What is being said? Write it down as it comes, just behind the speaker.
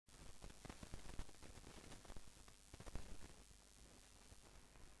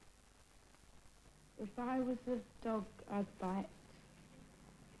If I was a dog, I'd bite.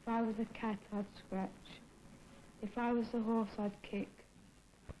 If I was a cat, I'd scratch. If I was a horse, I'd kick.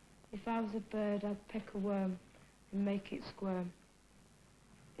 If I was a bird, I'd peck a worm and make it squirm.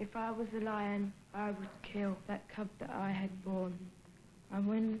 If I was a lion, I would kill that cub that I had born. And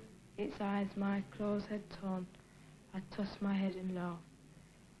when its eyes my claws had torn, I'd toss my head and laugh,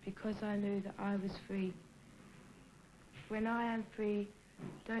 because I knew that I was free. When I am free,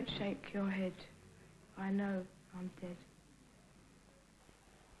 don't shake your head. I know I'm dead.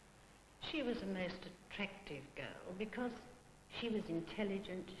 She was a most attractive girl because she was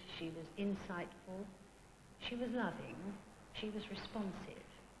intelligent, she was insightful, she was loving, she was responsive.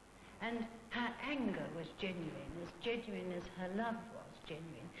 And her anger was genuine as her love was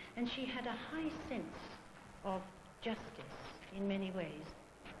genuine. And she had a high sense of justice in many ways.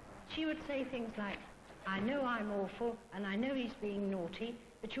 She would say things like, I know I'm awful and I know he's being naughty,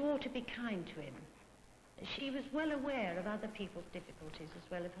 but you ought to be kind to him. She was well aware of other people's difficulties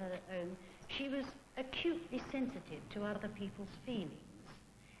as well as her own. She was acutely sensitive to other people's feelings.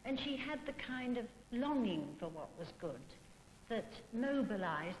 And she had the kind of longing for what was good that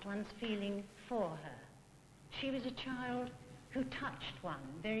mobilized one's feeling for her. She was a child who touched one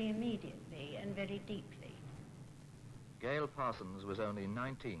very immediately and very deeply. Gale Parsons was only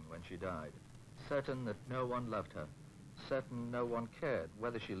 19 when she died, certain that no one loved her, certain no one cared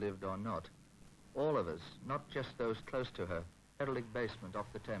whether she lived or not. All of us, not just those close to her, derelict basement off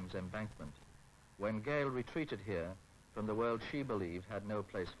the Thames embankment. When Gale retreated here from the world she believed had no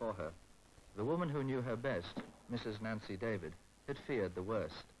place for her, the woman who knew her best, Mrs. Nancy David, had feared the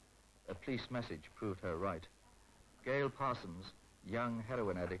worst. A police message proved her right. Gale Parsons, young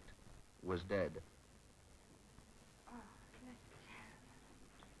heroin addict, was dead.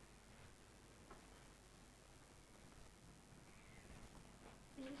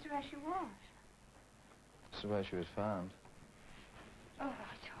 Is this where she was? This is where she was found. Oh,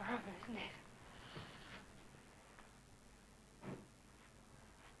 it's horrible, isn't it?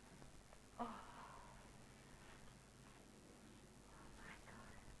 Oh.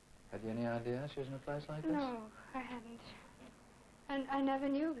 Had you any idea she was in a place like this? No, I hadn't. And I never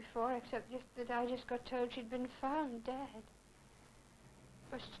knew before, except just that I just got told she'd been found dead.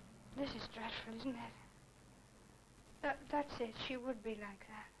 But this is dreadful, isn't it? That's it. She would be like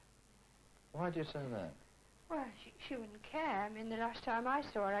that. Why do you say that? Well, she wouldn't care. I mean, the last time I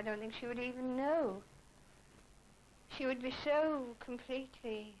saw her, I don't think she would even know. She would be so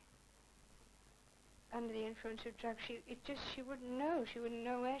completely under the influence of drugs. She wouldn't know. She wouldn't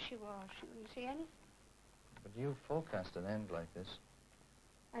know where she was. She wouldn't see anything. But you forecast an end like this.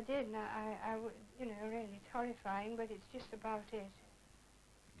 I did, and I would, you know, really, it's horrifying, but it's just about it.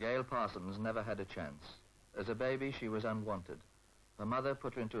 Gale Parsons never had a chance. As a baby, she was unwanted. Her mother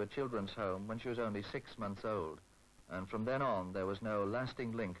put her into a children's home when she was only 6 months old, and from then on there was no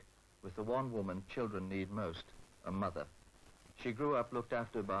lasting link with the one woman children need most, a mother. She grew up looked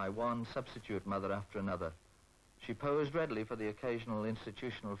after by one substitute mother after another. She posed readily for the occasional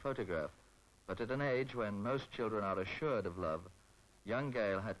institutional photograph, but at an age when most children are assured of love, young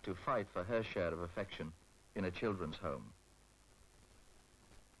Gale had to fight for her share of affection in a children's home.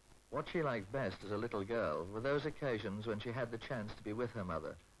 What she liked best as a little girl were those occasions when she had the chance to be with her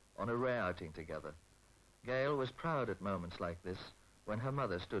mother on a rare outing together. Gale was proud at moments like this when her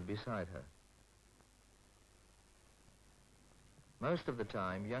mother stood beside her. Most of the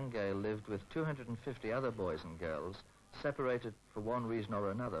time, young Gale lived with 250 other boys and girls, separated for one reason or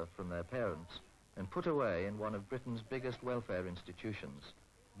another from their parents, and put away in one of Britain's biggest welfare institutions,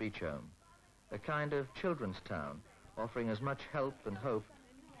 Beech, a kind of children's town, offering as much help and hope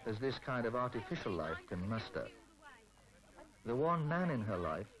as this kind of artificial life can muster. The one man in her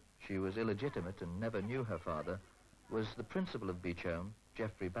life, she was illegitimate and never knew her father, was the principal of Beech,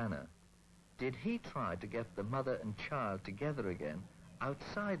 Geoffrey Banner. Did he try to get the mother and child together again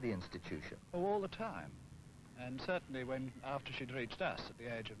outside the institution? Oh, all the time. And certainly after she'd reached us at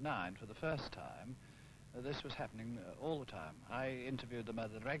the age of 9 for the first time, this was happening all the time. I interviewed the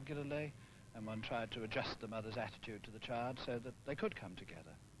mother regularly, and one tried to adjust the mother's attitude to the child so that they could come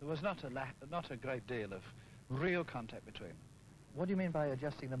together. There was not a great deal of real contact between them. What do you mean by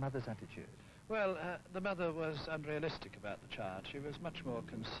adjusting the mother's attitude? Well, the mother was unrealistic about the child. She was much more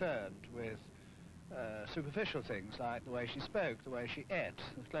concerned with superficial things like the way she spoke, the way she ate,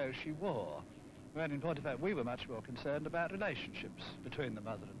 the clothes she wore. When in point of fact, we were much more concerned about relationships between the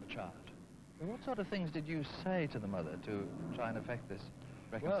mother and the child. What sort of things did you say to the mother to try and affect this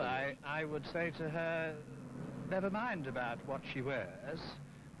reconciliation? Well, I would say to her, never mind about what she wears.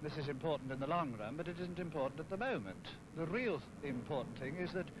 This is important in the long run, but it isn't important at the moment. The real important thing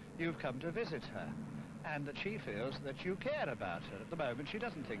is that you've come to visit her, and that she feels that you care about her. At the moment, she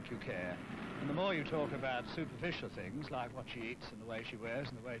doesn't think you care. And the more you talk about superficial things, like what she eats and the way she wears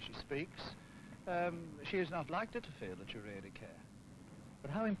and the way she speaks, she is not likely to feel that you really care. But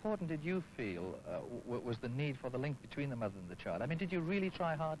how important did you feel was the need for the link between the mother and the child? I mean, did you really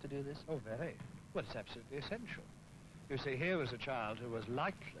try hard to do this? Oh, very. Well, it's absolutely essential. You see, here was a child who was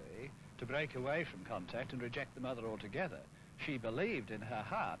likely to break away from contact and reject the mother altogether. She believed in her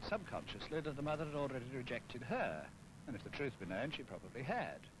heart, subconsciously, that the mother had already rejected her. And if the truth be known, she probably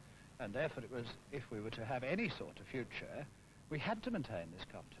had. And therefore it was, if we were to have any sort of future, we had to maintain this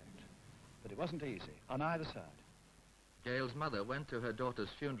contact. But it wasn't easy, on either side. Gale's mother went to her daughter's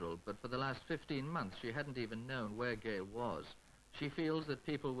funeral, but for the last 15 months she hadn't even known where Gale was. She feels that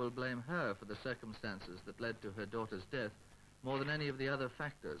people will blame her for the circumstances that led to her daughter's death more than any of the other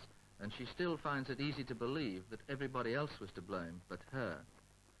factors, and she still finds it easy to believe that everybody else was to blame but her.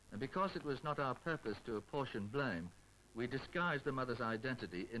 And because it was not our purpose to apportion blame, we disguised the mother's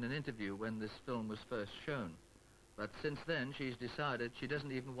identity in an interview when this film was first shown. But since then, she's decided she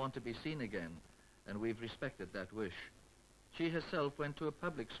doesn't even want to be seen again, and we've respected that wish. She herself went to a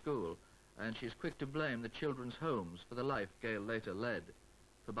public school, and she's quick to blame the children's homes for the life Gale later led.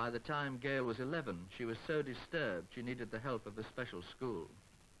 For by the time Gale was 11, she was so disturbed she needed the help of a special school.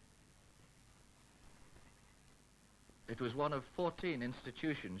 It was one of 14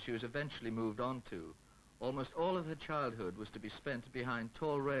 institutions she was eventually moved on to. Almost all of her childhood was to be spent behind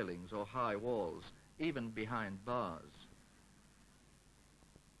tall railings or high walls, even behind bars.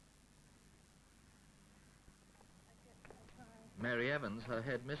 Mary Evans, her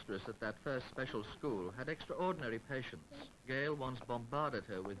head mistress at that first special school, had extraordinary patience. Gale once bombarded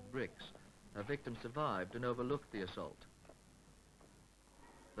her with bricks. Her victim survived and overlooked the assault.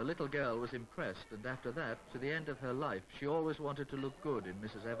 The little girl was impressed, and after that, to the end of her life, she always wanted to look good in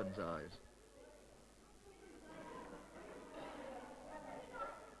Mrs. Evans' eyes.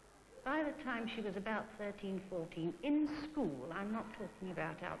 By the time she was about 13, 14, in school, I'm not talking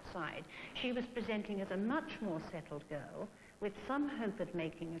about outside, she was presenting as a much more settled girl with some hope of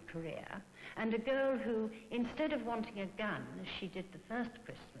making a career, and a girl who, instead of wanting a gun, as she did the first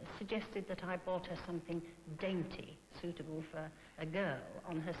Christmas, suggested that I bought her something dainty, suitable for a girl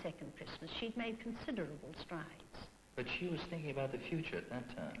on her second Christmas. She'd made considerable strides. But she was thinking about the future at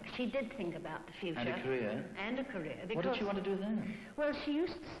that time. She did think about the future. And a career. And a career. What did she want to do then? Well, she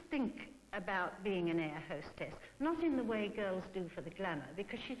used to think about being an air hostess, not in the way girls do for the glamour,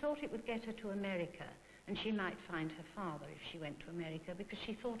 because she thought it would get her to America, and she might find her father if she went to America, because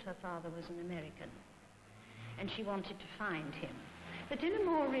she thought her father was an American, and she wanted to find him. But in a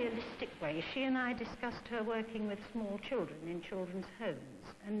more realistic way, she and I discussed her working with small children in children's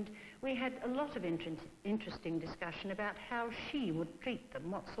homes, and we had a lot of interesting discussion about how she would treat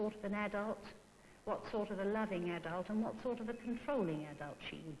them, what sort of an adult, what sort of a loving adult, and what sort of a controlling adult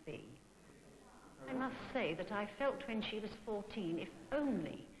she would be. I must say that I felt when she was 14, if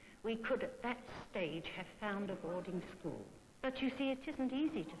only we could at that stage have found a boarding school. But you see, it isn't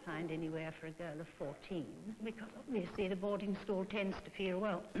easy to find anywhere for a girl of 14, because obviously the boarding school tends to feel,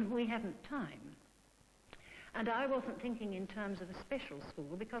 well, we haven't time. And I wasn't thinking in terms of a special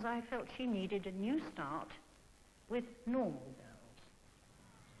school, because I felt she needed a new start with normal girls.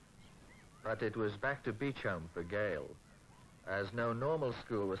 But it was back to Beech for Gale. As no normal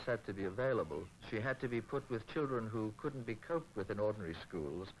school was said to be available, she had to be put with children who couldn't be coped with in ordinary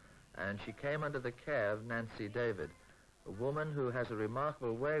schools, and she came under the care of Nancy David, a woman who has a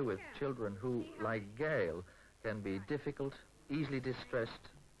remarkable way with children who, like Gale, can be difficult, easily distressed,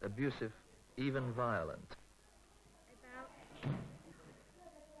 abusive, even violent.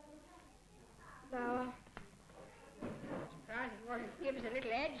 Lower. Surprised it wasn't. Give us a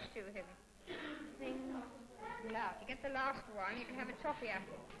little edge to him. Thing. Now, if you get the last one, you can have a toffee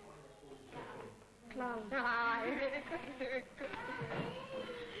apple. Clown.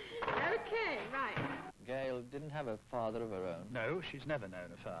 Okay, right. Gale didn't have a father of her own. No, she's never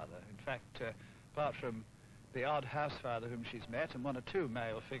known a father. In fact, apart from the odd house father whom she's met and one or two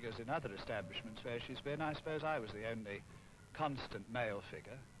male figures in other establishments where she's been, I suppose I was the only constant male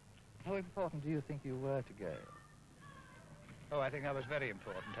figure. How important do you think you were to Gale? Oh, I think I was very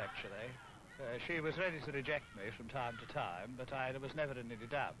important, actually. She was ready to reject me from time to time, but there was never any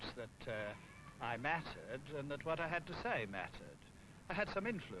doubts that I mattered and that what I had to say mattered. I had some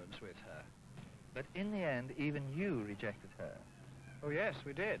influence with her. But in the end, even you rejected her. Oh, yes,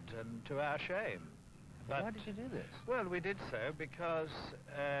 we did, and to our shame. But why did you do this? Well, we did so because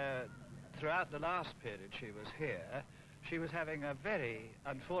throughout the last period she was here, she was having a very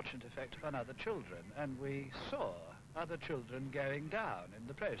unfortunate effect upon other children, and we saw other children going down in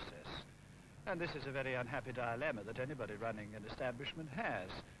the process. And this is a very unhappy dilemma that anybody running an establishment has,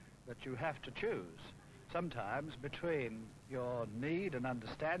 that you have to choose sometimes between your need and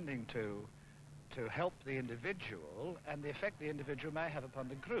understanding to help the individual and the effect the individual may have upon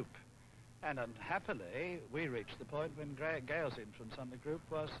the group. And unhappily, we reached the point when Gale's influence on the group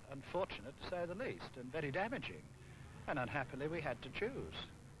was unfortunate, to say the least, and very damaging. And unhappily, we had to choose,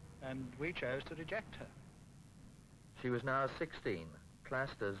 and we chose to reject her. She was now 16,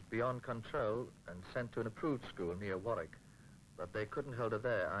 classed as beyond control and sent to an approved school near Warwick, but they couldn't hold her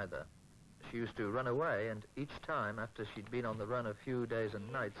there either. She used to run away, and each time after she'd been on the run a few days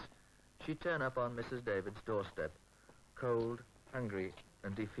and nights, she'd turn up on Mrs. David's doorstep, cold, hungry,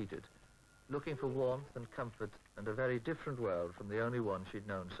 and defeated, looking for warmth and comfort and a very different world from the only one she'd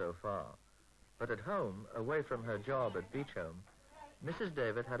known so far. But at home, away from her job at Beech Home, Mrs.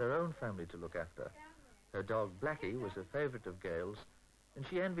 David had her own family to look after. Her dog Blackie was a favourite of Gale's, and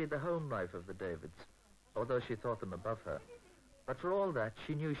she envied the home life of the Davids, although she thought them above her. But for all that,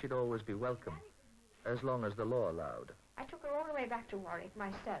 she knew she'd always be welcome, as long as the law allowed. I took her all the way back to Warwick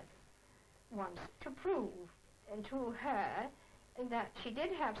myself once to prove to her that she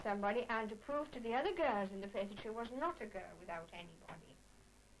did have somebody, and to prove to the other girls in the place that she was not a girl without anybody.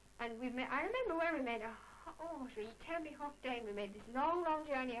 And I remember when we made it was a terribly hot day, and we made this long, long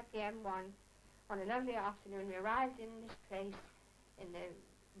journey up the M1 on a lovely afternoon. We arrived in this place in the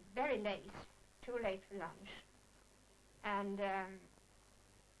very late, too late for lunch. And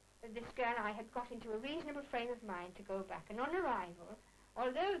this girl and I had got into a reasonable frame of mind to go back. And on arrival,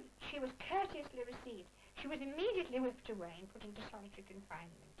 although she was courteously received, she was immediately whipped away and put into solitary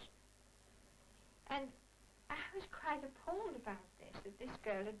confinement. And I was quite appalled about this, that this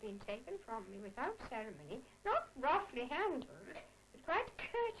girl had been taken from me without ceremony, not roughly handled, but quite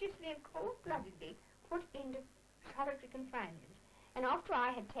courteously and cold-bloodedly put into solitary confinement. And after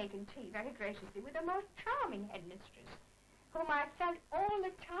I had taken tea very graciously with a most charming headmistress, whom I felt all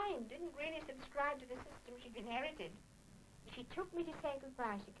the time didn't really subscribe to the system she'd inherited, she took me to say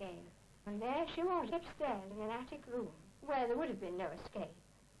goodbye to Gale. And there she was, upstairs in an attic room, where there would have been no escape,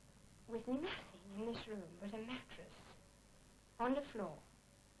 with nothing in this room but a mattress on the floor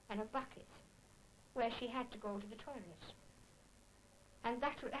and a bucket where she had to go to the toilet. And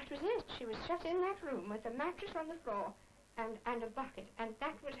that was it. She was shut in that room with a mattress on the floor and a bucket, and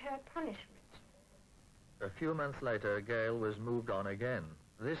that was her punishment. A few months later, Gale was moved on again,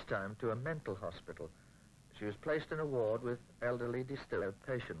 this time to a mental hospital. She was placed in a ward with elderly distraught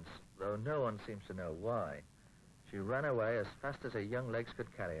patients, though no one seems to know why. She ran away as fast as her young legs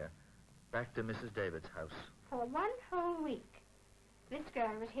could carry her, back to Mrs. David's house. For 1 whole week, this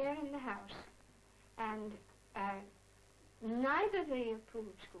girl was here in the house, and neither the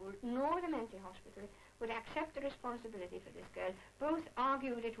approved school nor the mental hospital would accept the responsibility for this girl. Both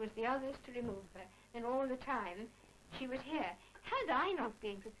argued it was the others to remove her, and all the time she was here. Had I not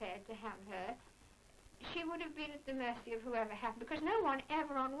been prepared to have her, she would have been at the mercy of whoever happened, because no one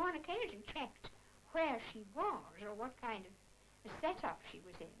ever on one occasion checked where she was or what kind of a setup she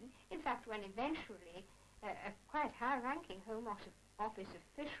was in. In fact, when eventually a quite high-ranking Home Office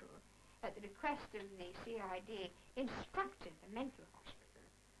official, at the request of the CID, instructed the mental hospital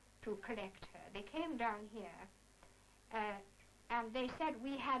to collect her, they came down here and they said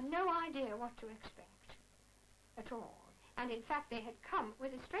we had no idea what to expect at all. And in fact, they had come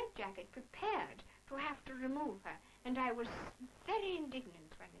with a straitjacket prepared to have to remove her. And I was very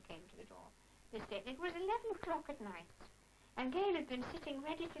indignant when they came to the door. They said it was 11 o'clock at night, and Gale had been sitting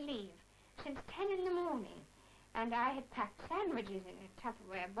ready to leave since 10 in the morning. And I had packed sandwiches in a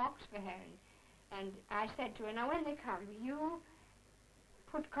Tupperware box for her. And I said to her, now when they come, you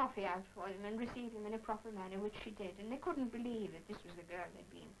put coffee out for them and receive them in a proper manner, which she did. And they couldn't believe that this was the girl they'd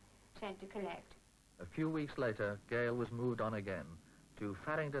been sent to collect. A few weeks later, Gale was moved on again to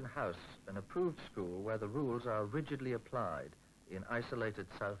Farringdon House, an approved school where the rules are rigidly applied in isolated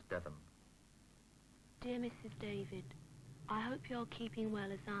South Devon. Dear Mrs. David, I hope you're keeping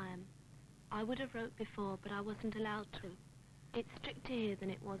well as I am. I would have wrote before, but I wasn't allowed to. It's stricter here than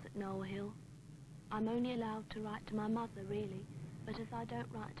it was at Knoll Hill. I'm only allowed to write to my mother, really, but as I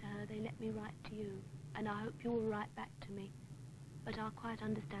don't write to her, they let me write to you, and I hope you will write back to me, but I'll quite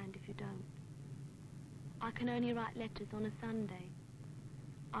understand if you don't. I can only write letters on a Sunday.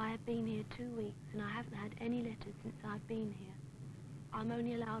 I have been here 2 weeks, and I haven't had any letters since I've been here. I'm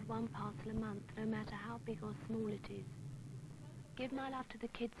only allowed 1 parcel a month, no matter how big or small it is. Give my love to the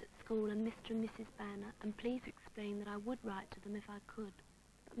kids at school and Mr. and Mrs. Banner, and please explain that I would write to them if I could.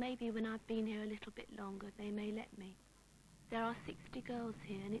 But maybe when I've been here a little bit longer, they may let me. There are 60 girls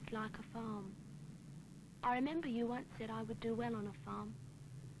here, and it's like a farm. I remember you once said I would do well on a farm.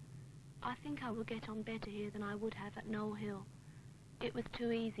 I think I will get on better here than I would have at Knoll Hill. It was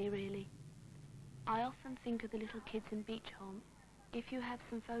too easy, really. I often think of the little kids in Beech. If you have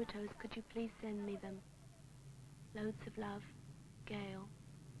some photos, could you please send me them? Loads of love, Gale.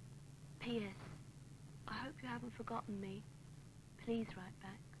 P.S. I hope you haven't forgotten me. Please write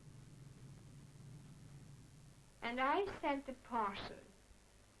back. And I sent the parcel.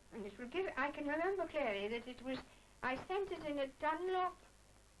 And it will give, I can remember clearly that it was, I sent it in a Dunlop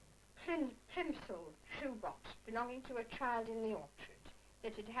plimsoll shoebox belonging to a child in the orchard.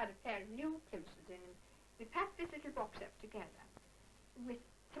 That it had a pair of new plimsolls in them. We packed this little box up together with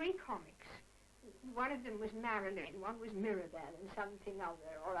 3 comics. One of them was Marilyn, one was Mirabelle, and something other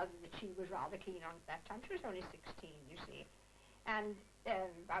that she was rather keen on at that time. She was only 16, you see. And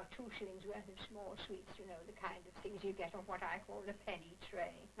about 2 shillings worth of small sweets, you know, the kind of things you get on what I call the penny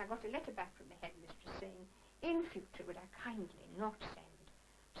tray. And I got a letter back from the headmistress saying, in future would I kindly not send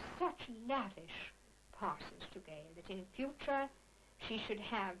such lavish parcels to Gale, that in future she should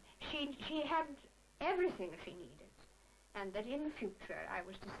have, she had everything she needed, and that in future I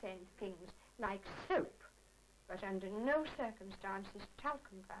was to send things like soap, but under no circumstances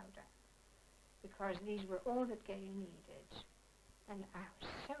talcum powder, because these were all that Gale needed. And I was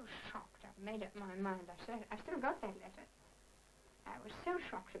so shocked. I've made up my mind. I still got that letter. I was so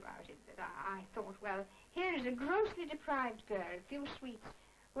shocked about it that I thought, well, here is a grossly deprived girl. A few sweets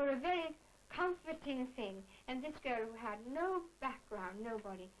were a very comforting thing. And this girl who had no background,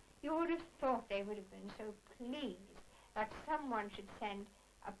 nobody, you would have thought they would have been so pleased that someone should send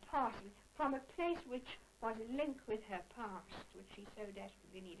a parcel from a place which was a link with her past, which she so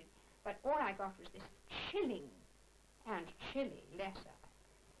desperately needed. But all I got was this chilling and chilly letter.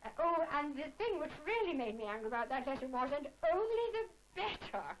 Oh, and the thing which really made me angry about that letter was, and only the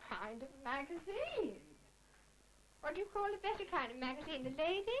better kind of magazine. What do you call the better kind of magazine, the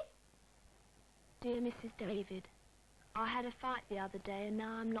lady? Dear Mrs. David, I had a fight the other day and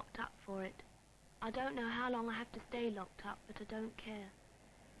now I'm locked up for it. I don't know how long I have to stay locked up, but I don't care.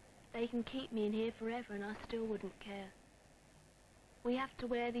 They can keep me in here forever and I still wouldn't care. We have to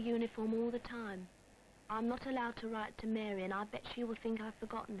wear the uniform all the time. I'm not allowed to write to Mary, and I bet she will think I've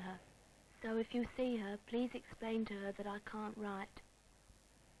forgotten her. So if you see her, please explain to her that I can't write.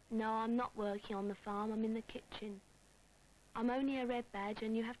 No, I'm not working on the farm, I'm in the kitchen. I'm only a red badge,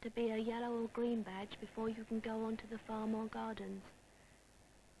 and you have to be a yellow or green badge before you can go onto the farm or gardens.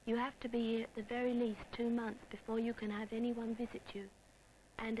 You have to be here at the very least 2 months before you can have anyone visit you,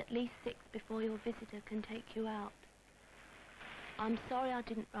 and at least 6 before your visitor can take you out. I'm sorry I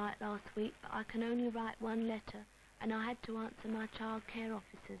didn't write last week, but I can only write 1 letter, and I had to answer my child care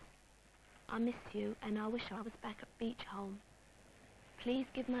officers. I miss you, and I wish I was back at Beech. Please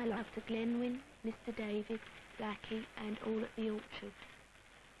give my love to Glenwyn, Mr. David, Blackie, and all at the orchard.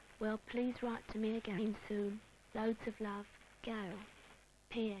 Well, please write to me again soon. Loads of love, Gale.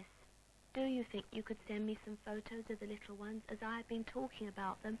 P.S. Do you think you could send me some photos of the little ones, as I have been talking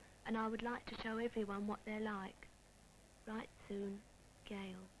about them, and I would like to show everyone what they're like. Write soon, Gale.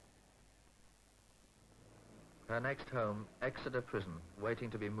 Her next home, Exeter Prison, waiting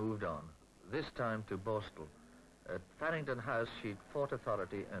to be moved on, this time to Borstal. At Farringdon House, she'd fought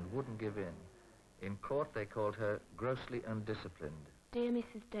authority and wouldn't give in. In court, they called her grossly undisciplined. Dear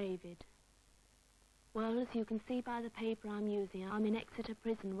Mrs. David, well, as you can see by the paper I'm using, I'm in Exeter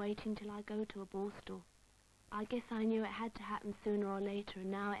Prison waiting till I go to a Borstal. I guess I knew it had to happen sooner or later,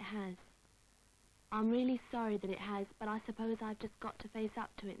 and now it has. I'm really sorry that it has, but I suppose I've just got to face up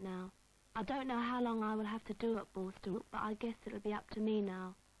to it now. I don't know how long I will have to do at Borstal, but I guess it'll be up to me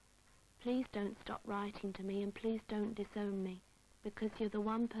now. Please don't stop writing to me, and please don't disown me, because you're the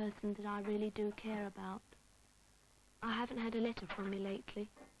one person that I really do care about. I haven't had a letter from you lately,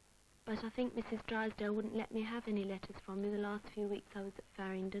 but I think Mrs. Drysdale wouldn't let me have any letters from you the last few weeks I was at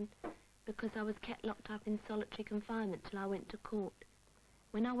Farringdon, because I was kept locked up in solitary confinement till I went to court.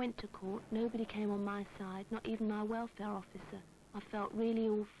 When I went to court, nobody came on my side, not even my welfare officer. I felt really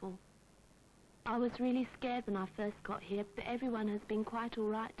awful. I was really scared when I first got here, but everyone has been quite all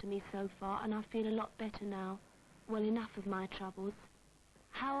right to me so far, and I feel a lot better now. Well, enough of my troubles.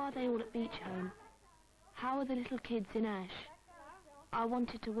 How are they all at Beech? How are the little kids in Ash? I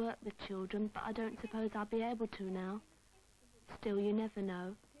wanted to work with children, but I don't suppose I'll be able to now. Still, you never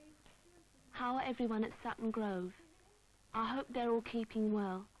know. How are everyone at Sutton Grove? I hope they're all keeping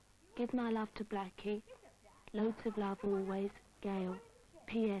well. Give my love to Blackie. Loads of love always, Gale.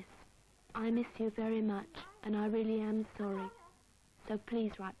 P.S. I miss you very much, and I really am sorry. So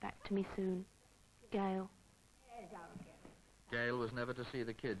please write back to me soon. Gale. Gale was never to see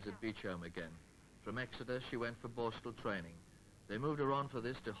the kids at Beech again. From Exeter, she went for Borstal training. They moved her on for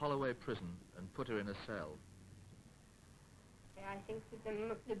this to Holloway Prison and put her in a cell. I think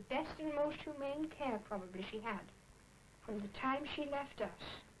that the best and most humane care probably she had from the time she left us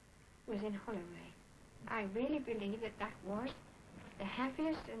was in Holloway. I really believe that that was the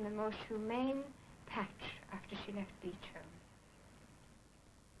happiest and the most humane patch after she left Beech home.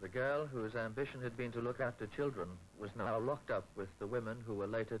 The girl, whose ambition had been to look after children, was now locked up with the women who were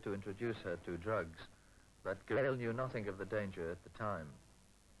later to introduce her to drugs. But Gale knew nothing of the danger at the time.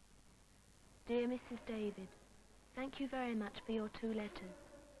 Dear Mrs. David, thank you very much for your 2 letters.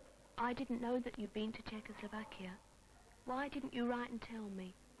 I didn't know that you'd been to Czechoslovakia. Why didn't you write and tell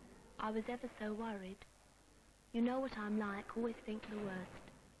me? I was ever so worried. You know what I'm like, always think the worst.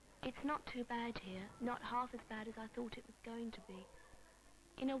 It's not too bad here, not half as bad as I thought it was going to be.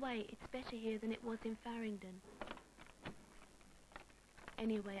 In a way, it's better here than it was in Farringdon.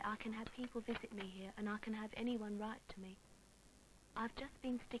 Anyway, I can have people visit me here, and I can have anyone write to me. I've just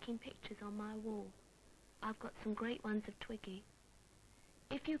been sticking pictures on my wall. I've got some great ones of Twiggy.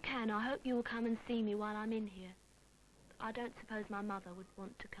 If you can, I hope you will come and see me while I'm in here. I don't suppose my mother would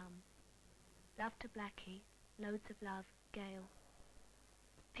want to come. Love to Blackie. Loads of love, Gale.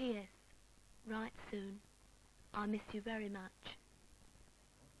 P.S. Write soon. I miss you very much.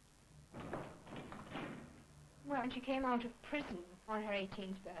 Well, she came out of prison on her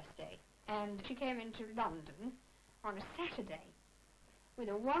 18th birthday, and she came into London on a Saturday with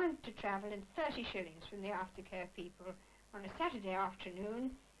a warrant to travel and 30 shillings from the aftercare people on a Saturday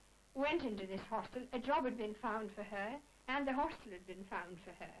afternoon, went into this hostel. A job had been found for her, and the hostel had been found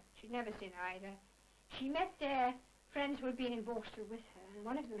for her. She'd never seen either. She met their friends who had been in Borstal with her, and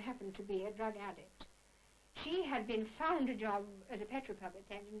one of them happened to be a drug addict. She had been found a job as a petropub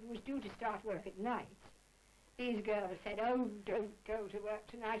attendant and was due to start work at night. These girls said, "Oh, don't go to work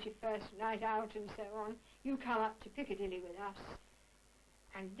tonight, your first night out," and so on. "You come up to Piccadilly with us."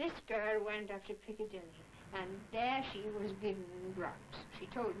 And this girl went up to Piccadilly, and there she was given drugs. She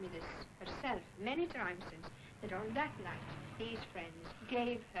told me this herself many times since, that on that night these friends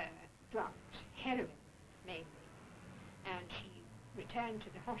gave her drugs, heroin mainly. And she returned to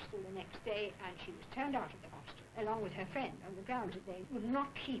the hostel the next day, and she was turned out of the hostel, along with her friend, on the grounds that they would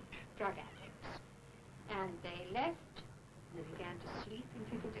not keep drug addicts. And they left, and they began to sleep in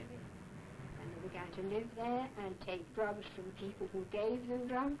Piccadilly. And they began to live there and take drugs from people who gave them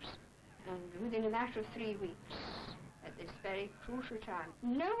drugs. And within a matter of 3 weeks, at this very crucial time,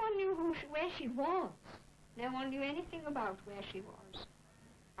 no one knew where she was. No one knew anything about where she was.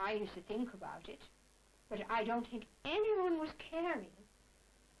 I used to think about it, but I don't think anyone was caring.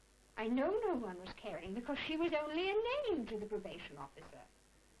 I know no one was caring because she was only a name to the probation officer.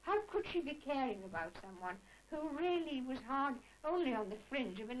 How could she be caring about someone who really was only on the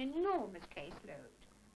fringe of an enormous caseload?